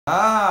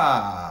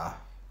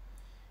Imasten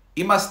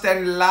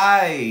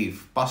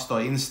live, Buster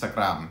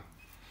Instagram.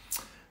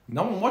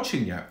 No one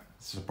watching yet.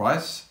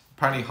 Surprise.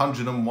 Apparently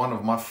 101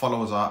 of my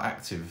followers are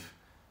active,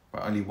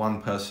 but only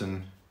one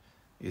person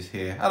is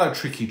here. Hello,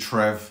 Tricky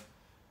Trev.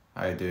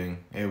 How you doing?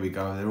 Here we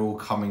go. They're all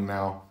coming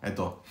now.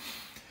 Edo.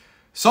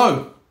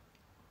 So,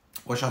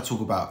 what should I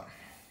talk about?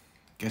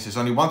 Guess there's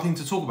only one thing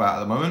to talk about at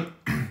the moment.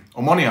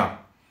 Omonoia.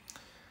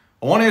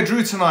 Omonoia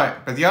drew tonight,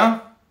 but yeah,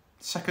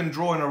 second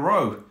draw in a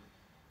row.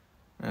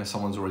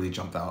 Someone's already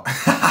jumped out.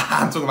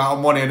 I'm talking about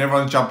Omonoia and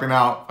everyone's jumping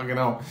out. Fucking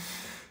hell.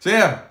 So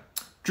yeah,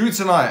 drew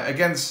tonight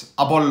against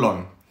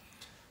Apollon.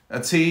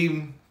 A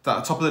team that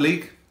are top of the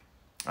league.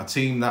 A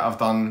team that have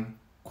done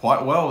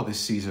quite well this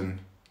season,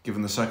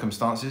 given the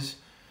circumstances.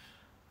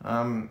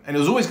 And it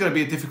was always going to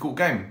be a difficult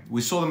game.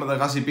 We saw them at the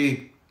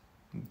Gazibi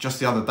just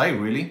the other day,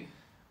 really.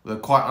 They're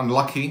quite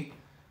unlucky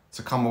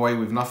to come away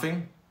with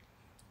nothing.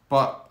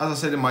 But as I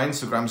said in my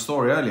Instagram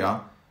story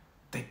earlier,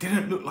 they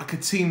didn't look like a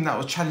team that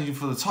was challenging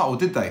for the title,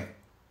 did they?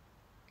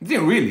 They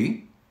didn't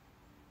really.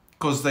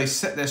 Because they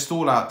set their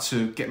stall out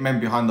to get men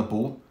behind the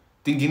ball.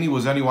 Dingini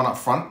was the only one up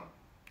front.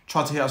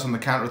 Tried to hit us on the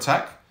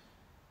counter-attack.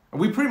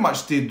 And we pretty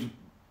much did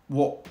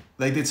what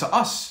they did to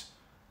us.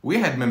 We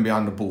had men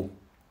behind the ball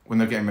when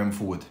they're getting men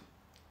forward.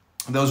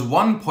 And there was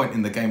one point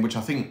in the game, which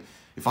I think,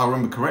 if I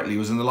remember correctly,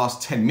 was in the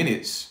last 10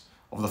 minutes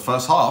of the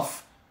first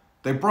half.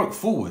 They broke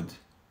forward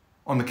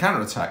on the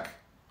counter-attack.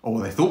 Or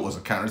what they thought was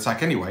a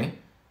counter-attack anyway.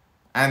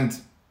 And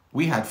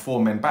we had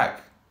 4 men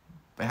back.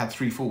 They had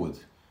 3 forward.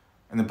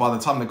 And then by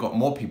the time they got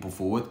more people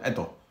forward,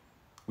 Edo,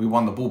 we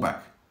won the ball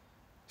back.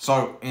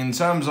 So in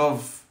terms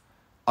of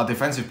our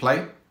defensive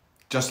play,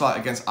 just like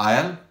against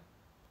IL,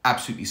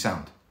 absolutely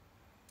sound.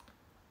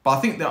 But I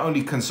think the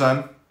only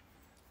concern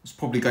is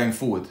probably going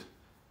forward.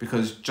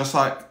 Because just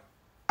like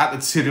at the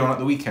Tyrion at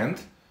the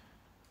weekend,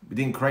 we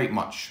didn't create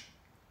much.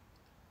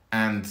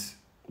 And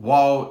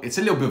while it's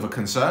a little bit of a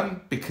concern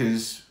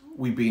because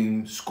we've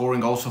been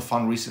scoring goals for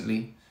fun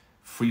recently,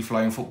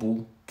 free-flowing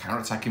football,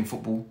 counter-attacking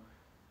football,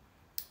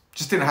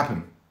 just didn't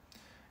happen.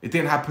 It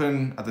didn't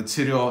happen at the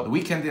Tyrion at the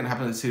weekend, didn't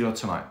happen at the Tyrion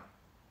tonight.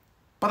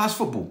 But that's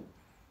football.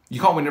 You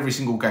can't win every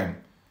single game.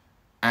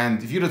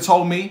 And if you'd have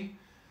told me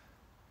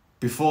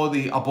before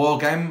the Apollon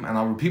game, and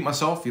I'll repeat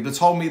myself, you'd have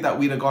told me that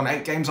we'd have gone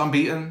 8 games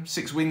unbeaten,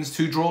 6 wins,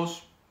 2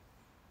 draws,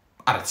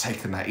 I'd have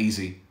taken that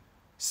easy.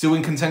 Still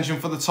in contention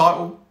for the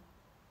title,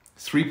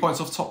 3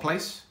 points off top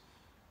place,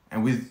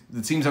 and with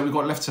the teams that we've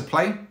got left to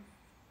play,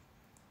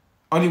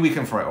 only we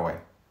can throw it away.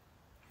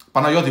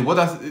 But now,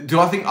 Yodi, do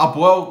I think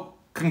Apollon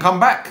can come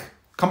back?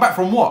 Come back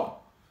from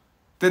what?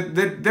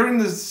 They're in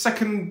the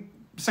second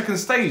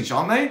stage,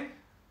 aren't they?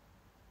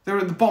 They're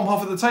at the bottom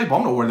half of the table.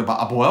 I'm not worried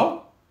about Apollon.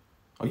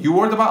 Are you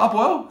worried about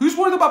Apollon? Who's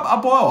worried about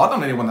Apollon? I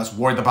don't know anyone that's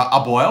worried about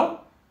Apollon.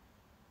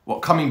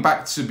 What, coming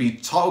back to be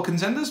title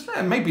contenders?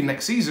 Yeah, maybe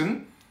next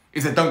season,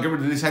 if they don't get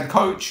rid of this head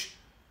coach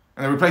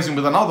and they replace him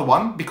with another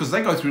one, because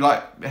they go through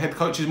like head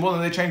coaches more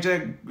than they change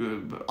their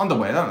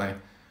underwear, don't they?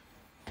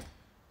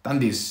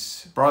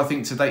 Dandies. Bro, I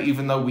think today,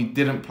 even though we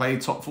didn't play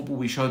top football,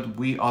 we showed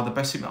we are the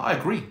best team. I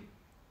agree.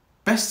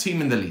 Best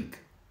team in the league.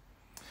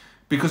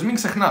 Because Ming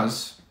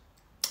Seknaz,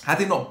 had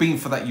it not been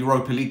for that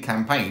Europa League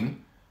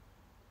campaign,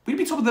 we'd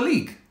be top of the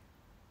league.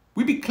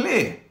 We'd be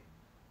clear.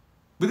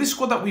 With this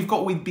squad that we've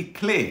got, we'd be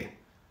clear.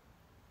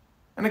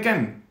 And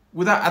again,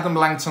 without Adam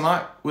Lang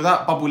tonight,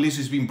 without Babu Liz,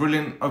 who's been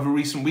brilliant over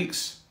recent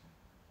weeks,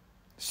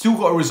 still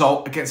got a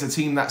result against a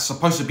team that's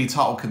supposed to be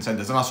title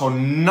contenders. And I saw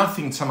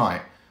nothing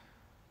tonight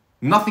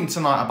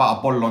about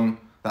Apollon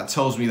that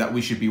tells me that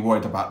we should be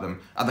worried about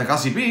them. At the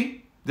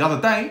Gazibi, the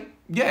other day,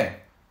 yeah.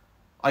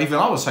 I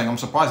was saying I'm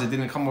surprised they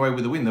didn't come away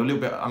with a win. They're a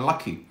little bit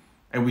unlucky.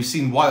 And we've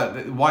seen why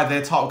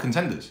they're title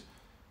contenders.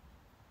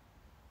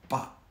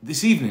 But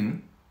this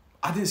evening,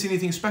 I didn't see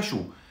anything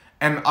special.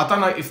 And I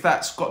don't know if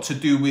that's got to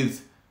do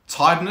with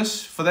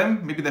tiredness for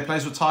them. Maybe their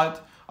players were tired.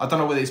 I don't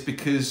know whether it's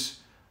because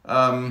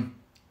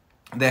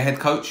their head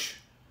coach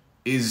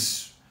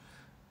isn't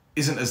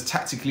as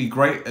tactically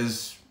great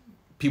as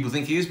people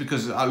think he is,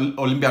 because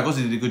Olympiacos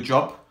did a good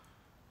job.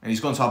 And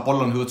he's gone to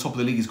Apollon, who are top of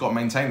the league. He's got to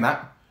maintain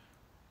that.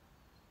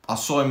 I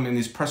saw him in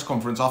his press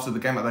conference after the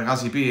game at the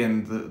Gazibi,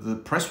 and the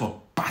press were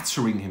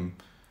battering him.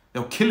 They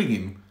were killing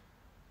him.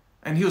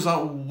 And he was like,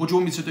 what do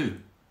you want me to do?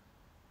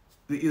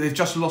 They've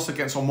just lost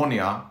against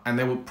Omonoia, and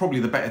they were probably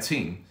the better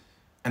team.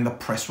 And the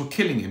press were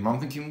killing him. I'm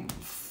thinking, what the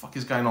fuck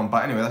is going on?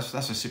 But anyway, that's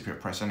a Cypriot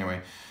press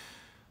anyway.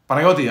 But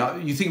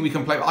Yodi, you think we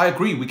can play? I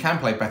agree, we can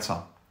play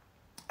better.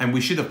 And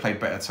we should have played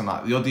better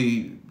tonight.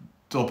 Yodi,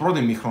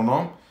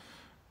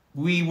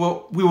 we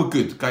were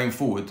good going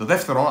forward. The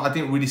Defteron, I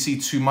didn't really see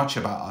too much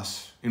about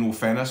us, in all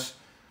fairness.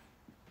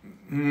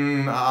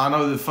 I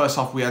know the first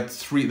half we had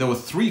there were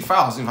 3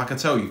 fouls, if I can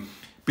tell you.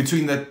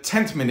 Between the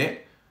 10th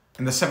minute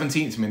and the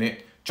 17th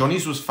minute,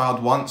 Johnny's was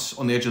fouled once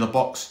on the edge of the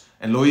box,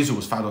 and Loiza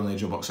was fouled on the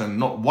edge of the box, and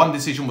not one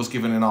decision was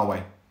given in our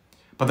way.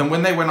 But then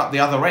when they went up the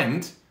other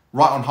end,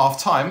 right on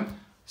half time,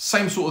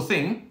 same sort of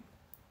thing,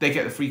 they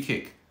get the free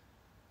kick.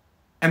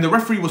 And the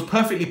referee was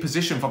perfectly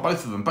positioned for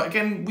both of them. But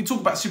again, we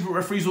talk about super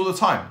referees all the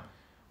time.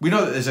 We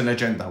know that there's an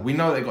agenda. We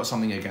know they've got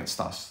something against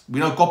us. We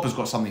know Goppa's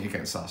got something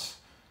against us.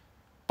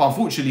 But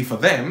unfortunately for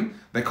them,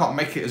 they can't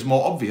make it as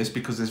more obvious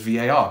because there's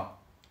VAR.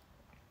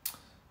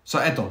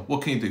 So Edo,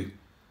 what can you do?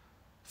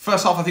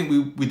 First half, I think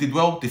we did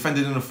well,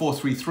 defended in a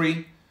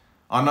 4-3-3.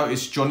 I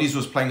noticed Johnny's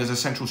was playing as a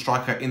central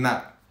striker in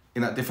that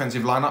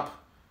defensive lineup,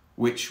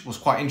 which was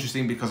quite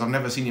interesting because I've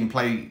never seen him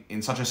play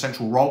in such a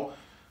central role.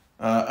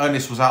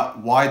 Ernest was out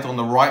wide on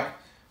the right,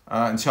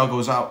 and Thiago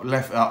was out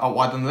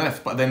wide on the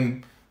left. But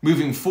then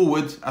moving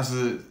forward, as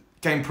the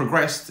game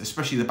progressed,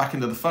 especially the back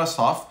end of the first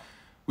half,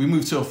 we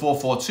moved to a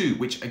 4-4-2,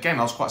 which again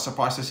I was quite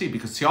surprised to see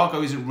because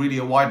Thiago isn't really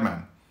a wide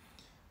man.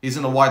 He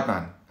isn't a wide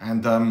man,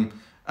 and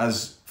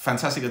as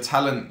fantastic a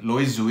talent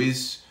Loizo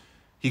is,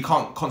 he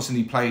can't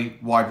constantly play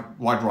wide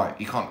right.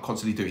 He can't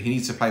constantly do it. He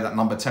needs to play that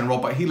number 10 role,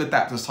 but he'll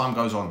adapt as time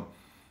goes on.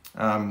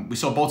 We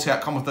saw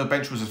Boltiak come off the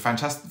bench, which was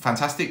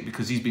fantastic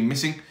because he's been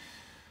missing.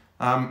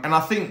 And I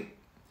think,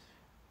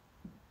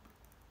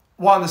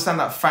 while I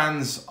understand that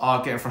fans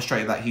are getting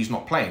frustrated that he's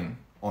not playing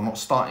or not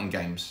starting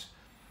games,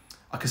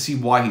 I can see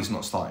why he's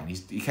not starting.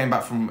 He came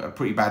back from a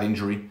pretty bad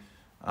injury.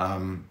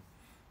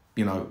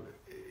 You know,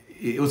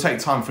 it will take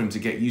time for him to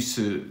get used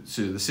to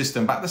the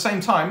system. But at the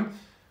same time,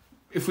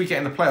 if we get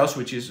in the playoffs,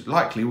 which is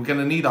likely, we're going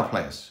to need our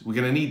players. We're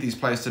going to need these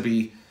players to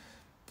be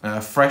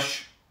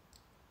fresh.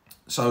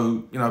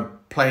 So, you know,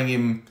 playing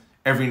him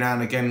every now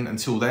and again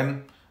until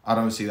then, I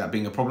don't see that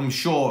being a problem.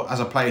 Sure, as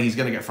a player, he's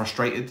going to get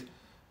frustrated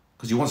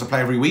because he wants to play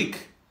every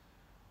week.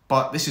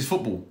 But this is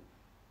football.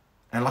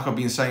 And like I've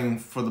been saying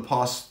for the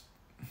past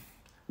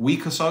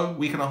week or so,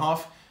 week and a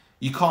half,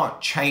 you can't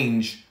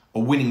change a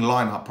winning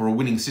lineup or a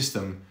winning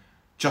system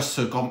just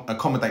to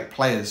accommodate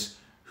players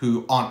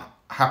who aren't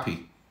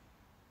happy.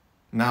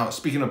 Now,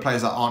 speaking of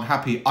players that aren't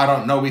happy, I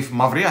don't know if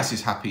Mavrias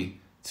is happy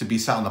to be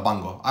sat on the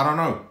bango. I don't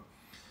know.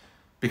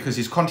 Because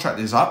his contract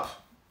is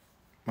up.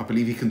 I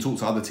believe he can talk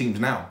to other teams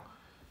now.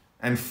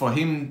 And for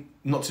him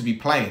not to be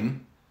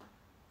playing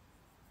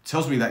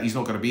tells me that he's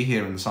not going to be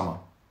here in the summer.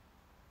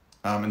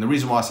 And the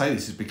reason why I say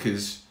this is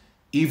because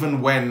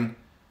even when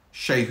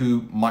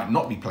Shehu might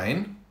not be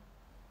playing,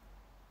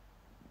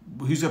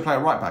 who's going to play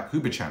at right back?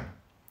 Hubichan.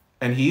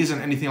 And he isn't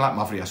anything like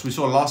Mavrias. We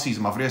saw last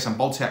season, Mavrias and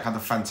Boltiak had a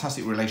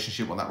fantastic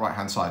relationship on that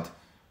right-hand side.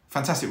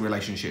 Fantastic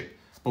relationship.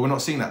 But we're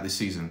not seeing that this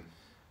season.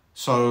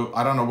 So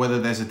I don't know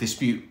whether there's a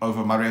dispute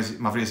over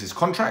Mavrias'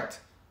 contract,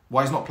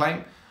 why he's not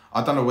playing.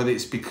 I don't know whether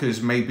it's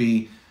because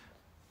maybe,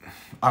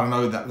 I don't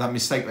know, that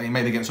mistake that he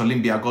made against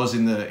Olympiacos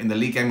in the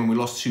league game when we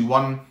lost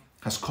 2-1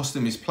 has cost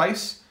him his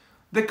place.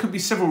 There could be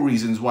several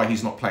reasons why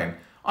he's not playing.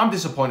 I'm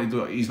disappointed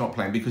that he's not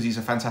playing because he's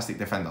a fantastic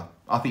defender.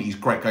 I think he's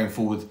great going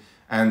forward.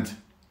 And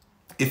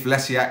if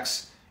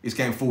Lesiax is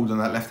going forward on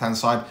that left-hand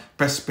side,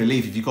 best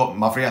believe if you've got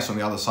Mavrias on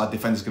the other side,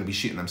 defenders are going to be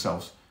shitting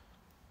themselves.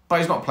 But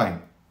he's not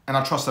playing. And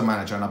I trust the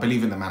manager and I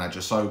believe in the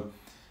manager, so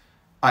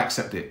I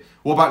accept it.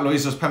 What about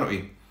Loizo's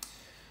penalty?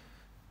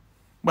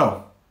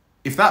 Well,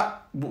 if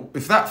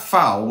that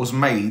foul was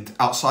made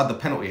outside the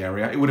penalty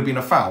area, it would have been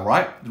a foul,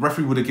 right? The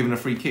referee would have given a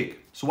free kick.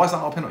 So why is that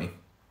not a penalty?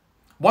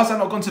 Why has that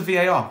not gone to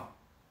VAR?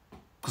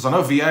 Because I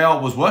know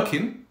VAR was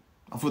working.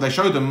 I thought they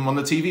showed them on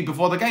the TV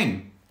before the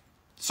game.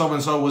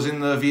 So-and-so was in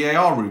the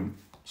VAR room.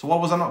 So why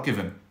was that not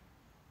given?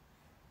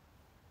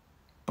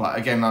 But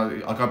again,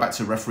 I go back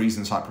to referees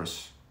in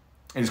Cyprus.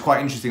 And it's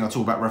quite interesting I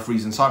talk about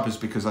referees in Cyprus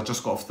because I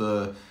just got off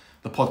the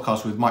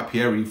podcast with Mike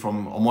Pieri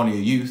from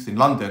Omonoia Youth in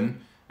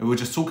London. And we were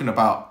just talking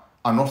about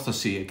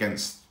anorthosis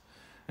against,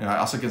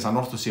 us against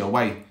anorthosis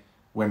away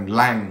when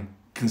Lang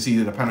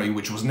conceded a penalty,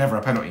 which was never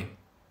a penalty.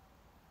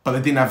 But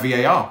they didn't have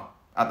VAR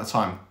at the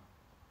time.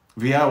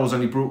 VAR was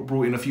only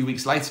brought in a few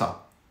weeks later.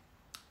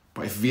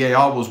 But if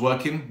VAR was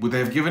working, would they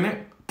have given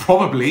it?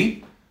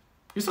 Probably.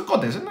 It's the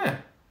God, isn't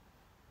there?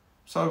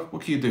 So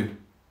what can you do?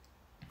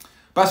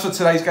 But as for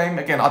today's game,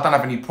 again, I don't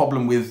have any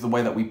problem with the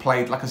way that we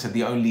played. Like I said,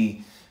 the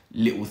only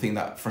little thing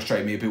that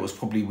frustrated me a bit was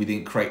probably we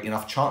didn't create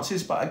enough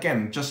chances. But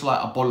again, just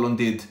like Apollon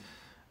did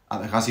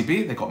at the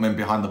Gazibi, they got men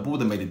behind the ball.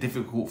 They made it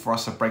difficult for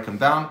us to break them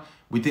down.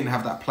 We didn't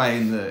have that play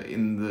in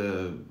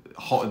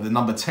the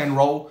number 10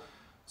 role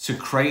to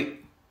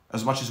create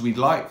as much as we'd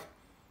like.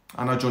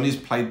 I know Johnny's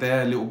played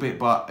there a little bit,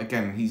 but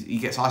again, he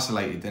gets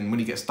isolated. And when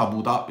he gets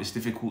doubled up, it's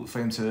difficult for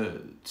him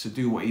to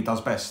do what he does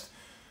best.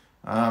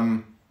 But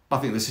I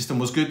think the system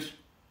was good.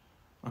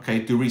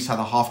 Okay, Duris had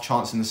a half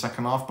chance in the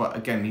second half, but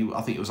again,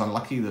 I think it was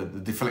unlucky. The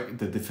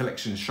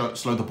deflection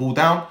slowed the ball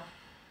down.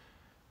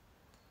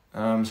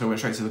 So it went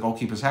straight to the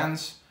goalkeeper's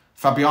hands.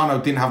 Fabiano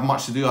didn't have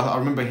much to do. I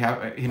remember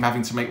him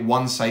having to make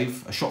one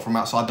save, a shot from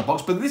outside the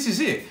box. But this is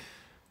it.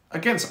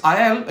 Against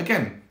AEL,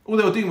 again, all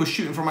they were doing was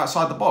shooting from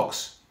outside the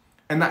box.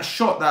 And that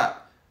shot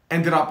that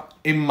ended up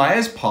in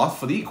Maez's path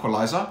for the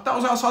equaliser, that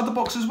was outside the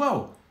box as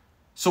well.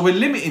 So we're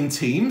limiting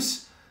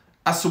teams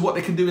as to what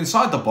they can do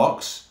inside the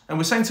box. And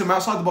we're saying to them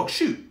outside the box,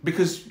 shoot.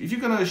 Because if you're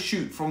going to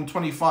shoot from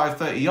 25,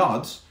 30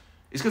 yards,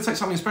 it's going to take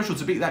something special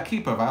to beat that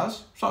keeper of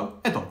ours. So,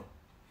 Edo.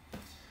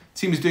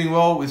 Team is doing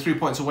well with 3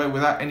 points away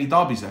without any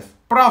derbies left.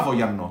 Bravo,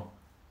 Janno.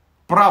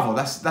 Bravo.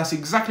 That's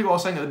exactly what I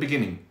was saying at the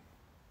beginning.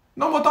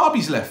 No more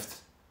derbies left.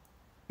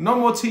 No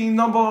more team,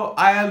 no more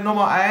Ayel, no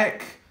more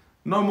Aek,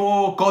 no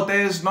more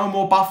Godes, no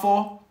more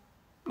Bafo.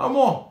 No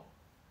more.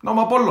 No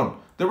more Apollon.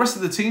 The rest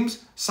of the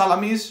teams,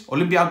 Salamis,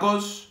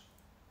 Olympiacos,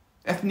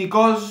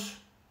 Ethnikos,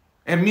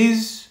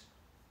 Emiz,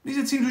 these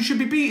are teams we should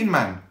be beating,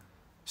 man.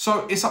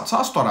 So it's up to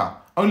us, Dora.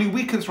 Only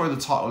we can throw the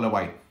title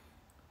away.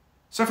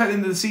 So if at the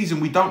end of the season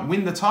we don't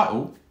win the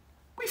title,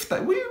 it's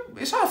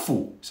our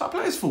fault. It's our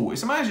players' fault.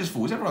 It's the manager's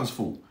fault. It's everyone's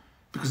fault.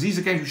 Because these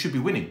are games we should be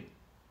winning.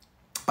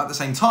 But at the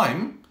same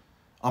time,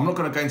 I'm not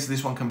going to go into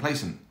this one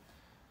complacent.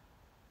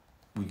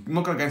 I'm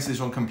not going to go into this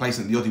one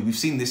complacent. Yodi, we've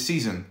seen this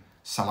season,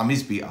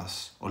 Salamis beat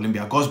us.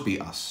 Olympiacos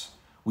beat us.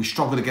 We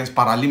struggled against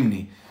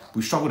Paralimni.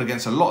 We've struggled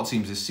against a lot of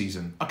teams this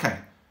season. Okay,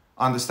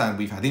 I understand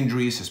we've had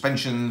injuries,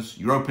 suspensions,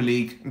 Europa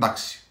League,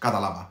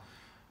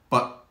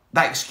 but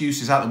that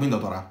excuse is out the window,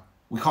 Dora.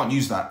 We can't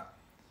use that.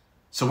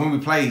 So when we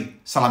play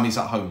Salamis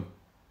at home,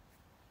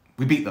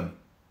 we beat them.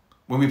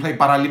 When we play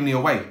Paralimni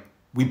away,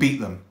 we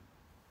beat them.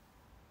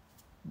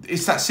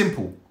 It's that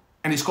simple.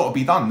 And it's got to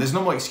be done. There's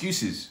no more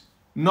excuses.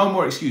 No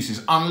more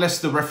excuses. Unless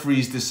the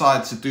referees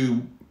decide to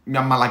do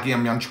Myan Malagi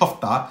and Myan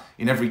Chofta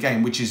in every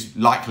game, which is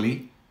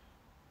likely,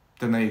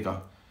 then there you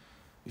go.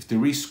 If the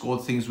Reece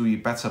scored, things will be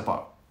better,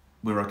 but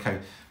we're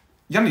okay.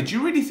 Yanni, do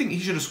you really think he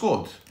should have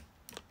scored?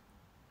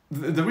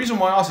 The reason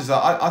why I ask is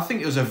that I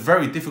think it was a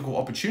very difficult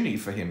opportunity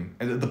for him.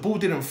 The ball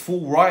didn't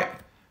fall right.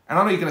 And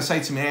I know you're going to say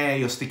to me, hey,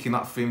 you're sticking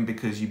up for him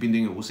because you've been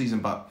doing it all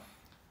season, but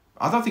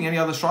I don't think any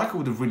other striker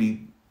would have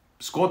really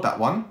scored that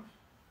one.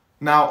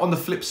 Now, on the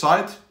flip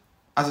side,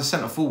 as a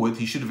centre forward,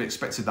 he should have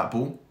expected that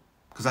ball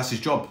because that's his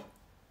job.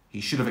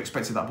 He should have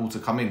expected that ball to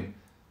come in.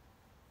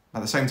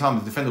 At the same time,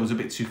 the defender was a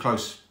bit too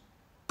close.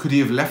 Could he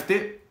have left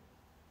it?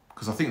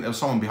 Because I think there was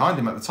someone behind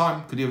him at the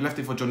time. Could he have left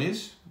it for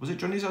Johnny's? Was it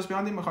Johnny's that was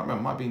behind him? I can't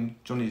remember. It might have been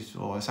Johnny's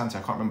or Asante.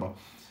 I can't remember.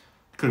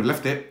 Could have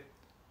left it.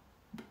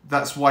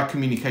 That's why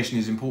communication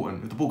is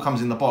important. If the ball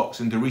comes in the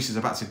box and Reece is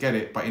about to get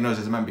it, but he knows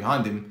there's a man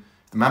behind him,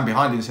 if the man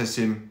behind him says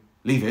to him,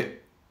 leave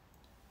it,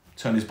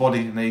 turn his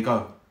body, and there you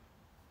go.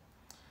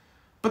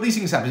 But these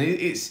things happen.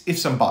 It's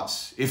ifs and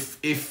buts.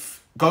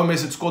 If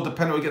Gomez had scored the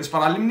penalty against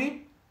Paralimni,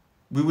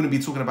 we wouldn't be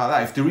talking about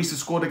that. If Reece had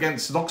scored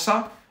against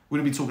Doxa, we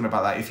wouldn't be talking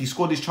about that. If he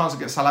scored his chance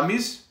against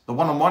Salamis, the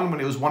one-on-one when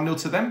it was 1-0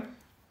 to them,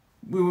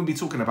 we wouldn't be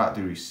talking about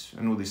Reece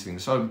and all these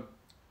things. So,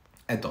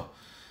 Edo.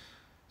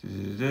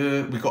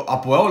 We got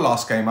Apollon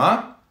last game,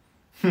 huh?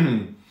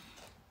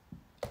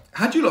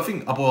 How do you lot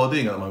think Apollon are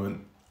doing at the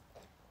moment?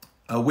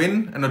 A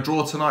win and a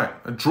draw tonight.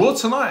 A draw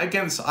tonight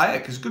against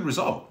Aek is a good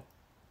result.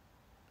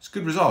 It's a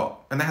good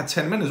result. And they had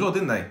 10 men as well,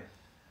 didn't they?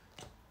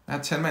 They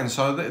had 10 men.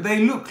 So they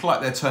look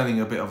like they're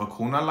turning a bit of a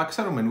corner. Like I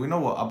said, we know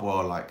what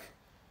Apollon are like.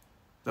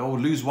 They'll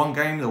lose one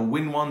game, they'll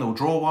win one, they'll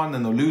draw one,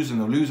 then they'll lose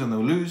and they'll lose and they'll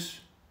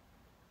lose.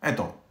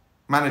 Edo.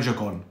 Manager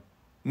gone.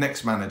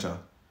 Next manager.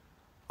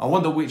 I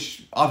wonder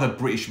which other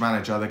British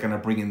manager they're going to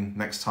bring in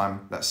next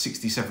time. That's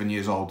 67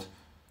 years old.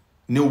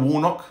 Neil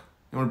Warnock.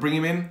 You want to bring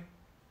him in?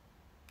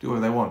 Do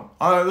whatever they want.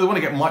 They want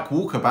to get Mike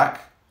Walker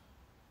back.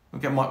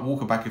 They'll get Mike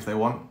Walker back if they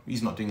want.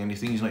 He's not doing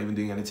anything. He's not even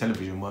doing any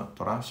television work.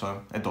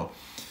 So, Edo.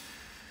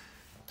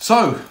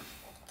 So,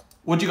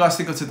 what do you guys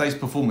think of today's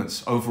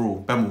performance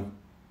overall? Bemel.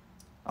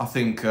 I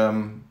think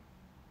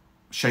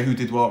Shehu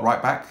did well at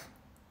right back.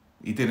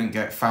 He didn't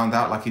get found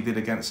out like he did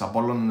against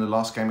Apollon in the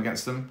last game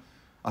against them.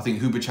 I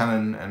think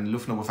Huberchan and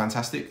Lufner were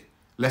fantastic.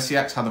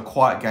 Lesiak's had a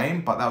quiet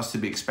game, but that was to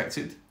be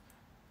expected.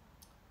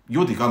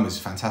 Jordi Gomez is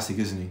fantastic,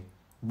 isn't he?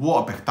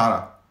 What a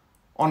Bechtara.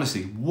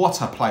 Honestly, what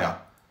a player.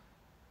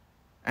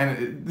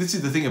 And this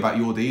is the thing about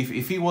Jordi.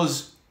 If he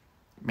was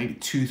maybe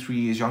 2-3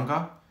 years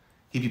younger,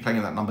 he'd be playing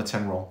in that number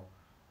 10 role.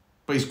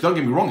 But don't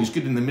get me wrong, he's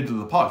good in the middle of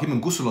the park. Him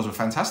and Gusulos were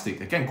fantastic.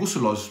 Again,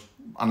 Gusulos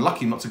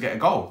unlucky not to get a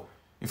goal.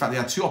 In fact, they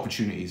had 2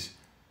 opportunities.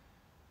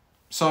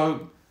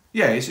 So,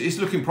 yeah, it's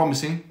looking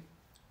promising.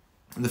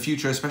 In the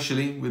future,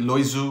 especially with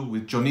Loizu,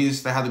 with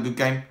Johnny's, they had a good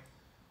game.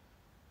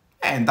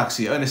 And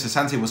Daxi, Ernest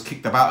Asante was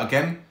kicked about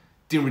again.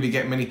 Didn't really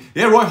get many.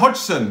 Yeah, Roy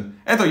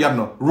Hodgson. Edo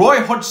Yarno.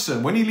 Roy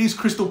Hodgson, when he leaves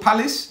Crystal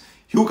Palace,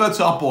 he'll go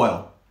to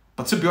Apollon.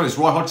 But to be honest,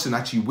 Roy Hodgson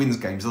actually wins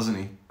games, doesn't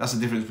he? That's the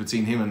difference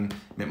between him and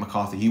Mick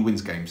McCarthy. He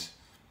wins games.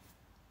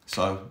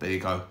 So, there you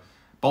go.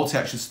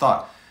 Boltiak should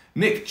start.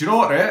 Nick, do you know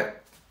what, right?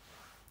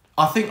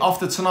 I think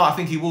after tonight, I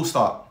think he will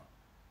start.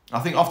 I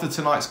think after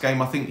tonight's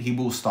game, I think he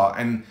will start.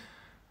 And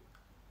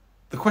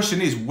the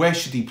question is, where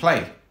should he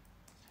play?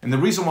 And the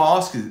reason why I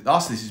ask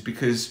this is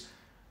because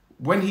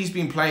when he's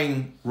been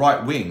playing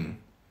right wing,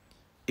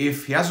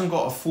 if he hasn't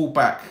got a full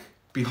back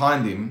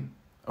behind him,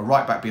 a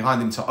right back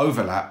behind him to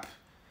overlap,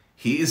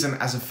 he isn't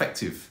as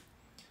effective.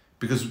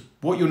 Because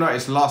what you'll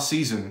notice last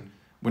season,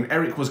 when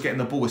Eric was getting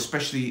the ball,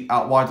 especially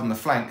out wide on the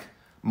flank,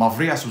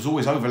 Mavrias was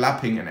always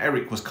overlapping and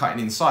Eric was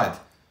cutting inside.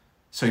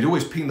 So he'd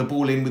always ping the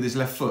ball in with his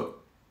left foot.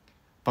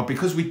 But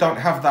because we don't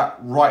have that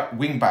right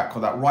wing back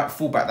or that right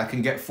full back that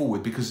can get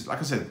forward, because like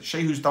I said,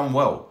 Shehu's done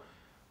well,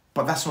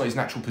 but that's not his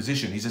natural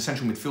position. He's a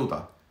central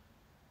midfielder.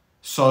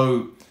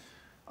 So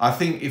I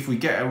think if we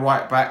get a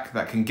right back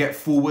that can get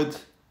forward,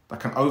 that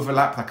can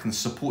overlap, that can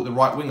support the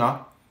right winger,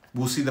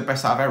 we'll see the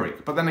best out of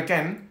Eric. But then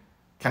again,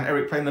 Can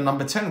Eric play in the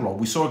number 10 role?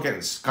 We saw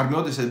against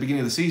Carmiotis at the beginning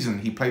of the season,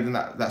 he played in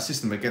that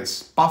system.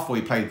 Against Buffalo,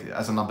 he played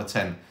as a number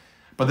 10.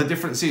 But the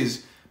difference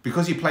is,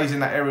 because he plays in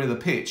that area of the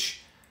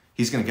pitch,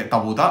 he's going to get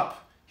doubled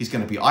up. He's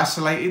going to be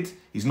isolated.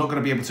 He's not going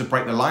to be able to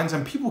break the lines.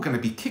 And people are going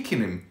to be kicking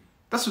him.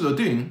 That's what they're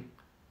doing.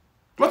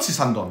 Glotsis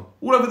hand on.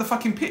 All over the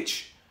fucking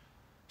pitch.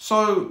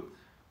 So,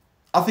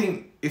 I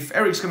think if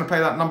Eric's going to play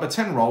that number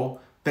 10 role,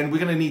 then we're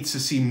going to need to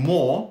see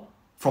more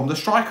from the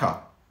striker.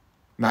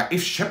 Now,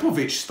 if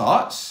Shepovic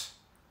starts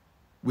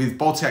with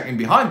Boltiak in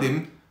behind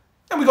him,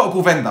 then we got a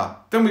Govenda.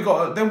 Then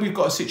we've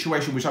got a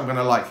situation which I'm going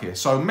to like here.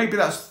 So maybe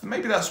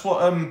that's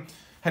what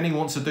Henning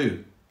wants to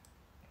do.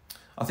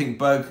 I think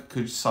Berg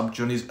could sub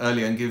Johnny's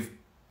earlier and give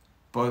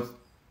both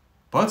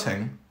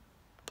Boateng.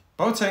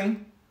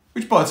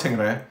 Which Boateng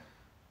there?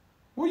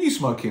 What are you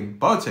smoking?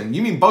 Boateng.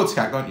 You mean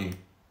Boltiak, don't you?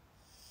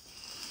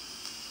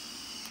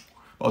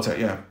 Boltiak,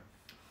 yeah.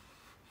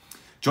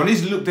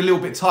 Johnny's looked a little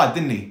bit tired,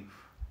 didn't he?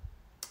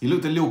 He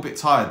looked a little bit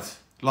tired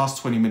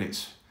last 20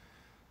 minutes.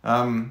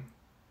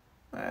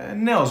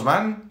 Nails,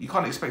 man. You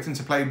can't expect him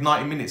to play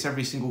 90 minutes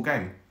every single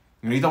game.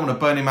 You know, you don't want to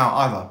burn him out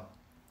either.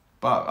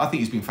 But I think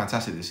he's been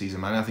fantastic this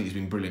season, man. I think he's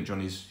been brilliant.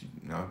 Johnny's,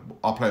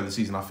 our player of the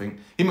season, I think.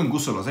 Him and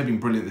Gusolos, they've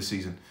been brilliant this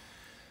season.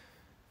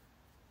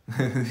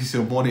 This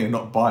Omonoia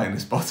not buying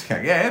this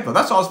Boateng. Yeah, but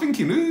that's what I was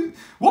thinking.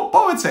 What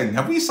Boateng?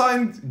 Have we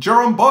signed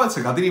Jerome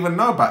Boateng? I didn't even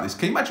know about this.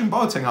 Can you imagine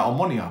Boateng at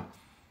Omonoia?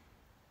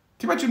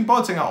 Can you imagine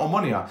Boateng at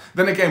Omonoia?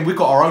 Then again, we've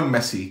got our own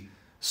Messi.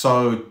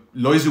 So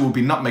Loizu will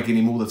be nutmegging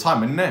him all the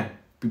time, and there.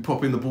 Be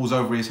popping the balls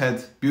over his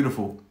head.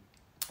 Beautiful.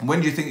 When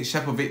do you think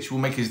Shepovic will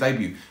make his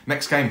debut?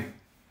 Next game.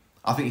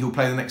 I think he'll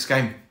play the next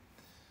game.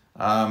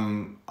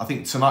 I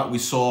think tonight we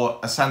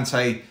saw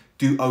Asante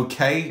do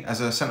okay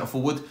as a centre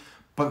forward,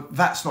 but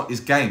that's not his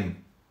game.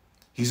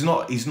 He's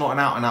not an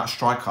out and out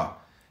striker.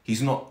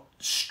 He's not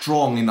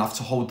strong enough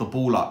to hold the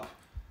ball up.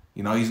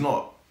 You know,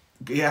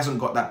 he hasn't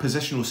got that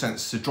positional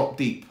sense to drop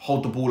deep,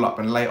 hold the ball up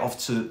and lay it off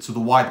to the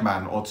wide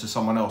man or to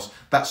someone else.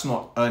 That's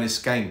not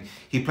Ernest's game.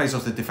 He plays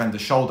off the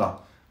defender's shoulder.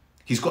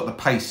 He's got the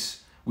pace.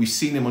 We've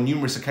seen him on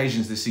numerous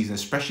occasions this season,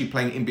 especially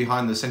playing in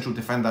behind the central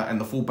defender and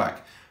the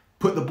fullback.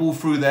 Put the ball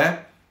through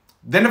there.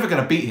 They're never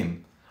going to beat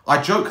him. I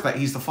joke that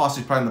he's the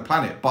fastest player on the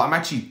planet, but I'm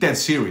actually dead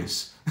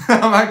serious.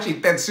 I'm actually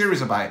dead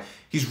serious about it.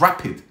 He's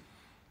rapid.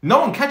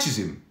 No one catches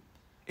him.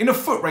 In a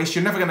foot race,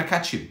 you're never going to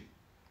catch him.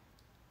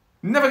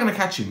 Never going to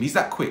catch him. He's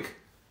that quick.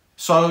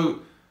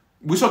 So,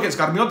 we saw against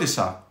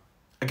Garmiodisa,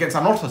 against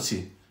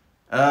Anorthosi,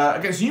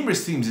 against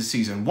numerous teams this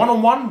season.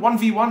 1-on-1,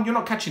 1v1, you're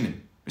not catching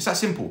him. It's that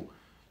simple.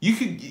 He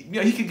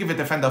could give a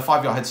defender a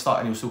 5-yard head start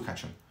and he'll still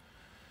catch him.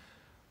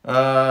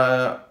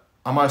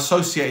 Am I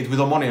associated with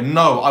Omonoia?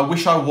 No, I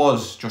wish I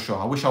was, Joshua.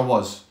 I wish I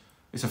was.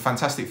 It's a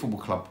fantastic football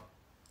club.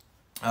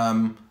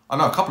 I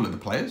know a couple of the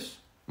players.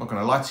 I'm not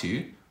going to lie to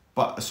you.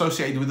 But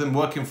associated with them,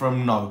 working for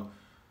them, no.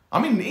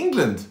 I'm in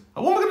England.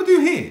 What am I going to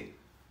do here?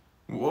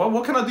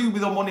 What can I do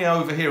with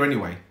Omonoia over here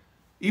anyway?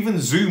 Even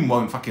Zoom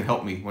won't fucking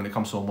help me when it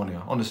comes to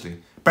Omonoia,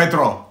 honestly.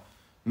 Pedro.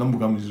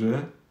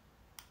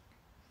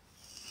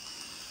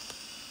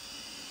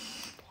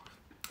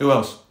 Who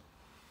else?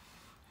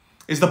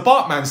 Is the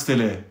Bartman still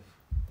here?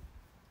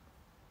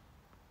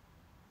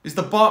 Is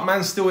the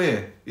Bartman still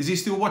here? Is he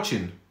still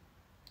watching?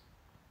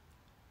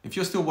 If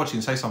you're still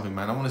watching, say something,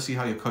 man. I want to see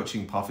how your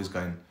coaching path is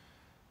going.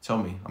 Tell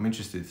me. I'm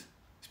interested.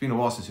 It's been a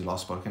while since you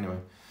last spoke anyway.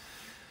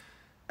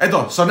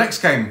 Edo, so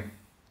next game.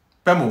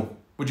 Bemel,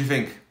 what do you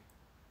think?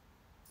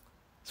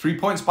 3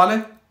 points,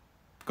 Bale?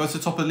 Go to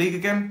the top of the league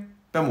again?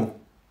 Bemel.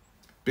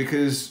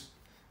 Because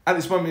at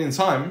this moment in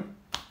time,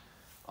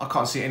 I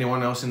can't see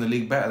anyone else in the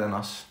league better than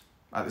us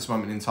at this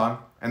moment in time.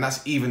 And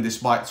that's even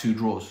despite 2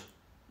 draws.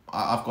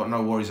 I've got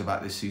no worries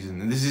about this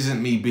season. And this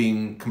isn't me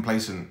being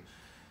complacent.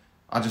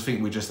 I just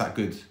think we're just that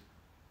good.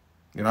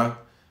 You know?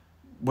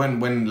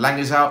 When Lang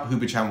is out,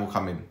 Hubichan will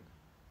come in.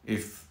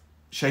 If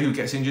Shehu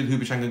gets injured,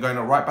 Hubichan can go in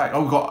at right back.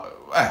 Oh,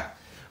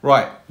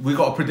 we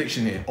got a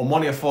prediction here.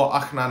 Omonoia 4,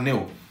 Akna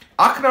 0.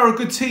 Akna are a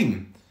good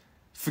team.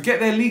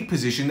 Forget their league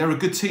position. They're a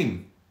good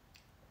team.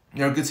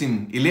 They're a good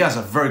team. Ilia's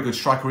a very good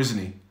striker, isn't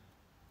he?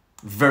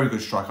 Very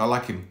good striker. I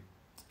like him.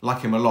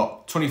 Like him a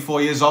lot.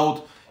 24 years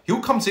old.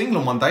 He'll come to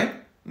England one day.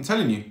 I'm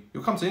telling you.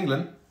 He'll come to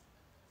England.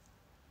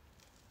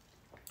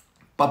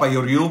 Baba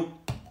Yoriu.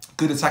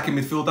 Good attacking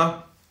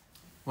midfielder.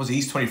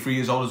 He's 23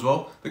 years old as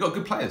well. They've got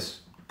good players.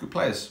 Good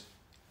players.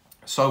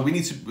 So we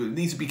need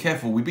to be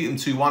careful. We beat them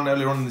 2-1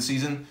 earlier on in the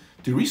season.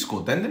 Duri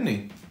scored then, didn't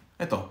he?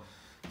 Eto.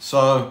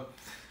 So,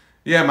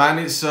 yeah, man,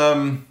 it's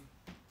an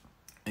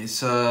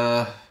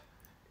exciting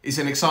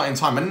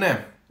time, isn't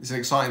it? It's an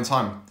exciting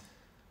time.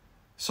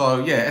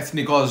 So, yeah,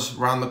 Ethnigoz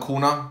round the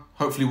corner.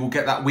 Hopefully we'll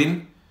get that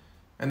win.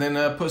 And then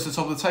put us at the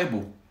top of the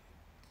table.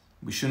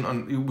 We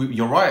shouldn't...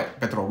 You're right,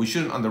 Pedro. We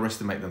shouldn't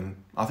underestimate them.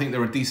 I think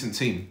they're a decent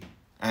team.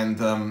 And,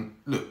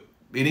 look,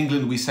 in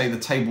England we say the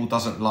table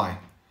doesn't lie.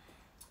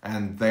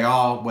 And they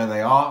are where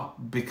they are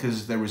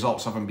because their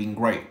results haven't been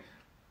great.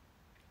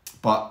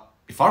 But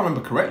if I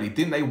remember correctly,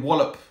 didn't they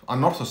wallop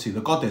Anorthosi,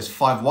 the Goddess,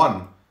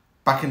 5-1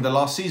 back in the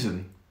last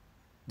season?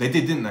 They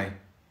did, didn't they?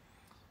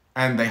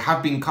 And they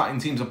have been cutting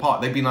teams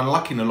apart. They've been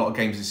unlucky in a lot of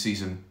games this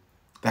season.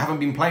 They haven't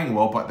been playing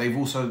well, but they've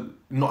also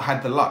not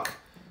had the luck.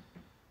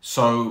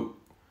 So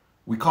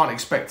we can't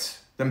expect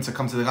them to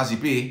come to the Ghazi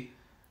B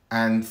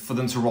and for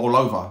them to roll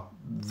over.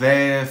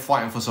 They're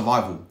fighting for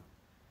survival.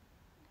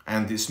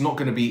 And it's not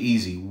going to be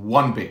easy,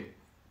 one bit.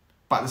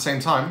 But at the same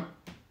time,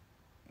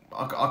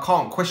 I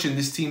can't question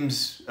this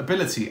team's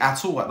ability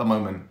at all at the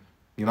moment.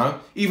 You know,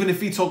 even if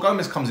Vitor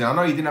Gomez comes in, I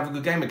know he didn't have a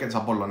good game against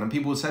Apollon, and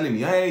people were telling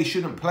me, hey, he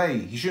shouldn't play,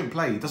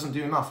 he doesn't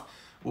do enough.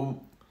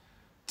 Well,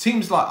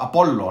 teams like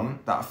Apollon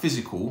that are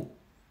physical,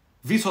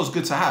 Vitor's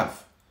good to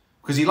have,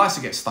 because he likes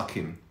to get stuck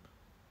in,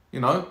 you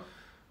know.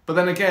 But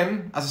then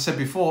again, as I said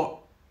before,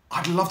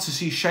 I'd love to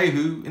see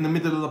Shehu in the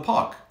middle of the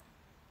park,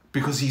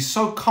 because he's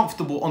so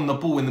comfortable on the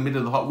ball in the middle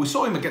of the park. We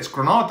saw him against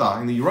Granada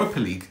in the Europa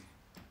League,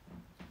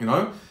 you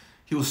know.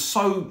 He was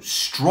so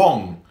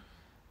strong,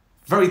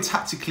 very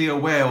tactically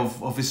aware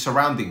of his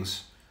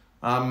surroundings.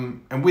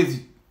 And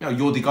with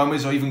Jordi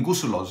Gomez or even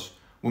Gusulos,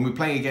 when we're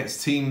playing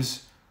against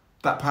teams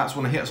that perhaps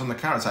want to hit us on the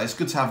counter-attack, it's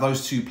good to have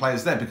those two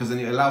players there because then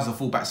it allows the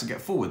fullbacks to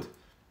get forward.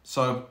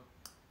 So,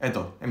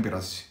 Edo,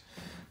 Embiras.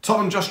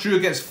 Tottenham just drew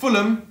against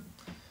Fulham.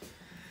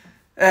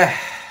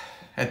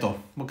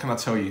 Edo, what can I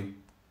tell you?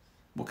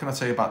 What can I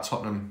tell you about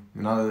Tottenham?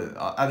 You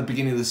know, at the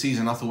beginning of the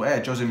season, I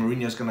thought, Jose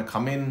Mourinho's going to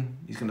come in.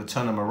 He's going to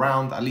turn them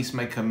around, at least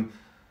make them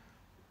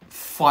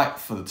fight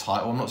for the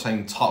title. I'm not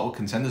saying title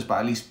contenders, but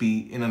at least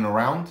be in and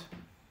around.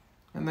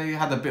 And they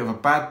had a bit of a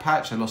bad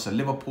patch. They lost to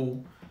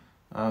Liverpool.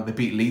 They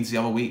beat Leeds the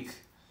other week.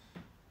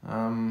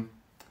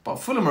 But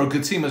Fulham are a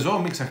good team as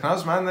well,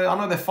 Mixaknaz, man. I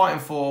know they're fighting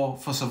for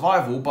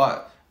survival,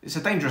 but it's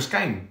a dangerous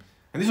game.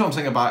 And this is what I'm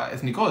saying about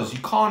Ethnikos. You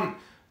can't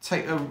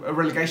take a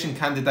relegation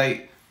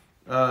candidate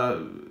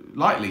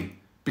lightly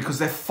because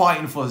they're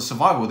fighting for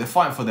survival. They're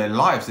fighting for their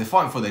lives. They're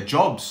fighting for their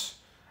jobs.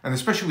 And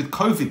especially with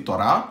COVID,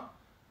 Dora,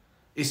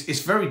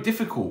 it's very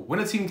difficult. When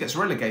a team gets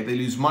relegated, they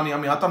lose money. I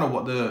mean, I don't know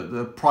what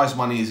the prize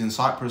money is in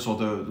Cyprus or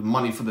the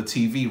money for the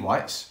TV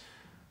rights.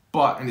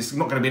 And it's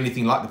not going to be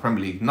anything like the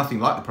Premier League. Nothing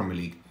like the Premier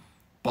League.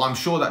 But I'm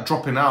sure that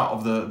dropping out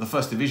of the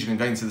first division and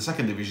going to the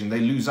second division, they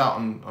lose out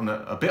on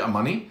a bit of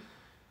money.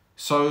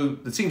 So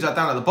the teams that are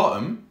down at the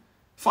bottom,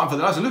 fighting for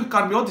their lives. Look at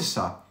Garbi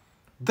Odessa.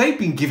 They've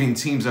been giving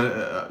teams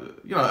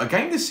a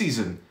game this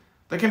season.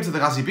 They came to the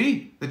Ghazi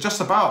B. They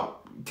just about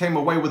came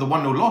away with a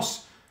 1-0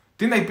 loss.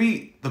 Didn't they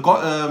beat the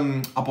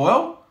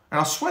Apollon? And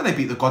I swear they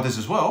beat the Goddess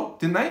as well,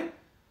 didn't they?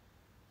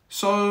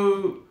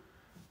 So,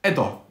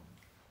 Edo,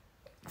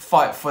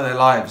 fight for their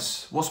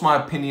lives. What's my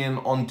opinion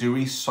on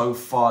Duriz so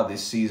far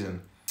this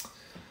season?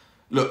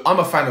 Look, I'm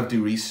a fan of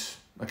Duriz,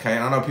 okay?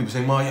 And I know people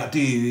saying, well, yeah,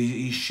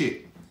 he's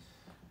shit.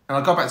 And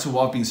I go back to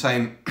what I've been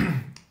saying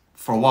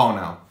for a while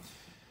now.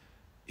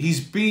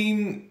 He's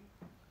joined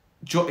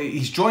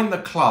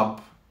the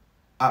club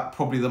at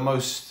probably the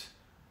most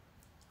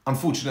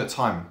unfortunate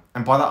time.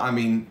 And by that I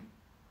mean,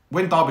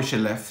 when Derbyshire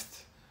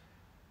left,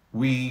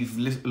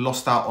 we've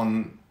lost out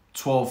on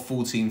 12,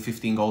 14,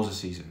 15 goals a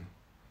season.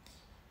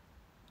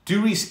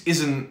 Duriz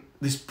isn't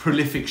this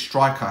prolific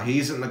striker. He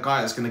isn't the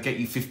guy that's going to get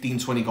you 15,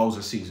 20 goals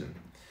a season.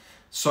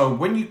 So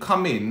when you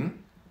come in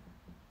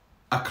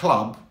a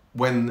club,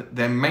 when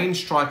their main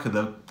striker,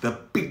 the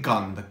big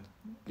gun,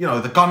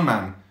 the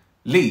gunman,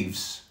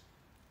 leaves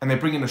and they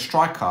bring in a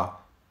striker,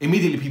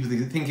 immediately people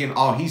are thinking,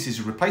 oh, he's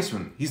his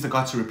replacement. He's the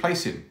guy to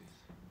replace him.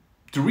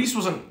 Duriz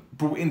wasn't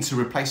brought in to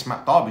replace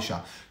Matt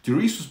Derbyshire.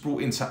 Duriz was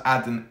brought in to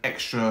add an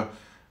extra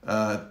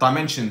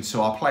dimension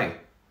to our play.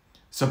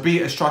 So be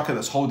it a striker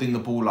that's holding the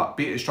ball up,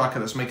 be it a striker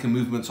that's making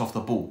movements off the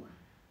ball.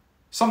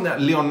 Something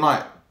that Leon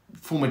Knight,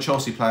 former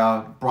Chelsea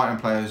player, Brighton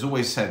player, has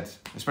always said,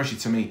 especially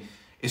to me,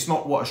 it's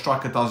not what a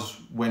striker does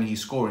when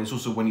he's scoring, it's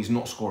also when he's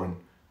not scoring.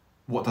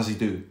 What does he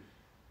do?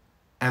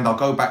 And I'll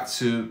go back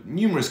to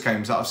numerous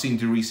games that I've seen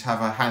Duriz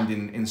have a hand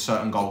in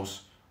certain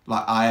goals,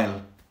 like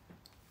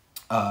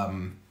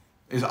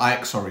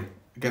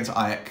against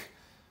Ajax.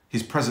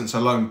 His presence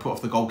alone put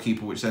off the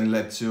goalkeeper, which then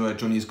led to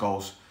Johnny's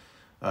goals,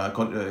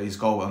 his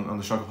goal on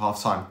the stroke of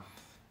half time.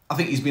 I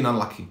think he's been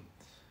unlucky.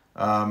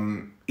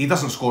 He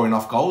doesn't score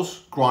enough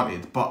goals,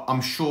 granted, but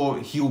I'm sure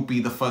he'll be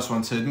the first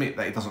one to admit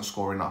that he doesn't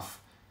score enough.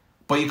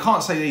 But you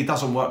can't say that he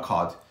doesn't work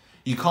hard.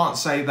 You can't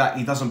say that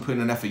he doesn't put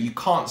in an effort. You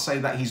can't say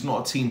that he's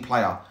not a team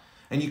player.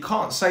 And you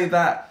can't say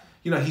that,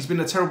 he's been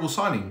a terrible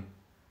signing.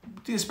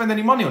 Didn't spend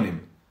any money on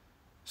him.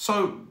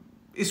 So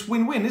it's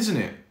win-win, isn't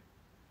it?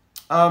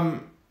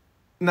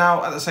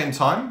 Now, at the same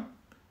time,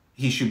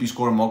 he should be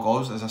scoring more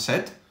goals, as I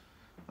said.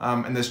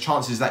 And there's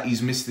chances that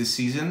he's missed this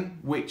season,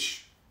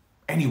 which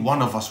any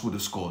one of us would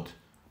have scored.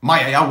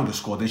 Maya would have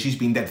scored, and she's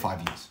been dead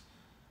 5 years.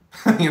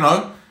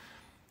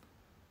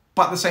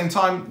 But at the same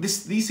time,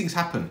 these things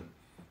happen.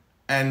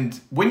 And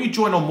when you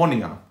join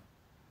Omonoia,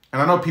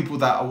 and I know people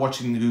that are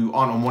watching who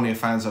aren't Omonoia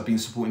fans have been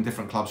supporting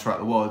different clubs throughout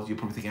the world, you're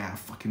probably thinking,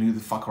 fucking who the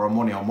fuck are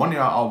Omonoia? Omonoia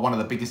are one of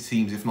the biggest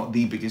teams, if not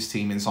the biggest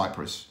team in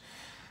Cyprus.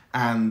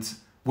 And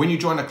when you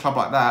join a club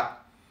like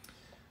that,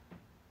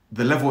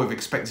 the level of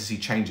expectancy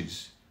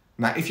changes.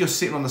 Now, if you're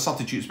sitting on the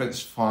substitute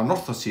bench for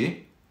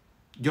Anorthosis,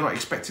 you're not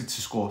expected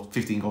to score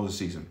 15 goals a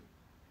season.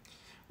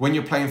 When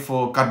you're playing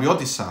for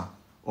Garbiodissa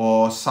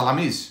or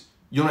Salamis,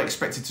 you're not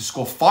expected to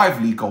score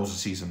 5 league goals a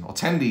season or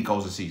 10 league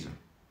goals a season.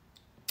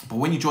 But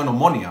when you join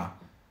Omonoia,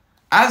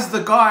 as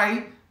the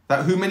guy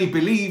that who many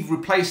believe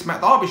replaced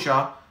Matt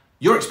Derbyshire,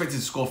 you're expected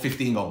to score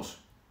 15 goals.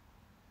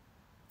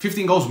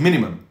 15 goals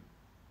minimum.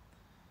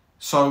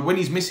 So when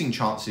he's missing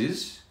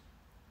chances,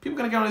 people are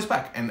going to get on his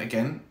back. And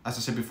again, as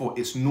I said before,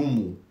 it's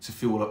normal to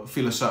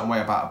feel a certain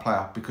way about a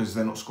player because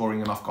they're not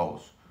scoring enough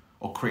goals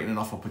or creating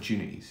enough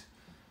opportunities.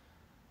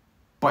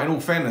 But in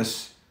all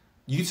fairness,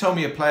 you tell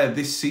me a player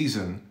this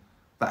season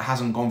that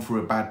hasn't gone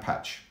through a bad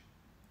patch.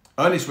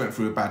 Ernest went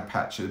through a bad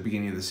patch at the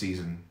beginning of the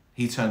season.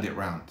 He turned it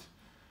round.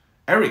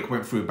 Eric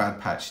went through a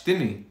bad patch,